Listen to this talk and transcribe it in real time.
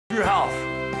your health.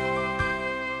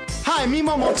 Hi, me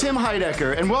Momo Tim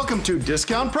Heidecker, and welcome to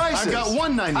Discount Prices. I've got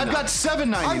 $1.99. I've got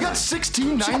 $7.99. I've got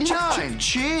 $16.99.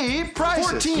 Cheap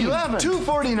prices. $14. $11.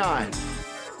 $2.49.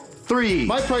 $3.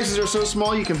 My prices are so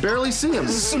small you can barely see them.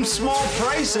 This is some small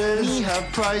prices. We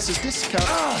have prices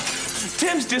discount.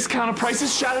 Tim's discounted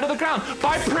prices shot to the ground.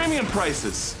 Buy premium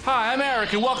prices. Hi, I'm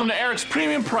Eric, and welcome to Eric's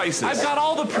Premium Prices. I've got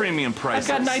all the premium prices.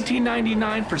 I've got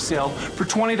 $19.99 for sale for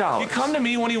 $20. You come to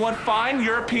me when you want fine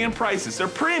European prices. They're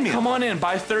premium. Come on in,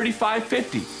 buy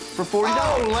 $35.50 for $40.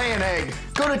 Oh, lay an egg.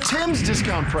 Go to Tim's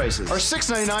discount prices. Our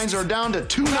 $6.99s are down to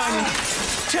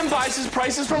 $2.99. Tim buys his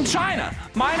prices from China.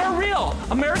 Mine are real,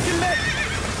 American made.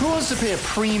 Who wants to pay a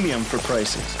premium for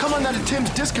prices? Come on down to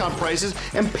Tim's discount prices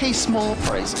and pay small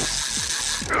prices.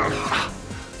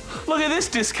 Look at this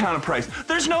discounted price.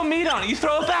 There's no meat on it. You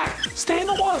throw it back. Stay in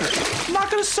the water. I'm not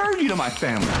going to serve you to my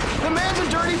family. The man's a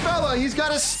dirty fella. He's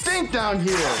got a stink down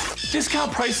here.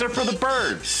 Discount prices are for the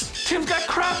birds. Tim's got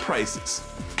crap prices.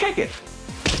 Kick it.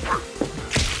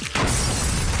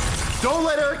 Don't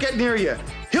let Eric get near you.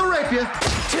 He'll rape you.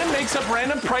 Tim makes up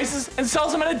random prices and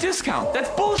sells them at a discount. That's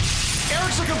bullshit.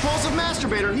 Eric's a compulsive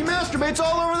masturbator. He masturbates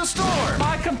all over the store.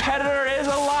 My competitor is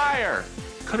a liar.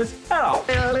 Cut his head off.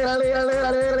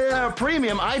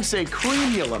 Premium, I'd say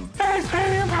creamulum. Hey,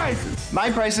 premium prices. My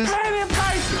prices. Premium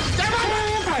prices.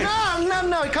 Premium prices.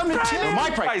 No, come to Tim. My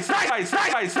price. Price.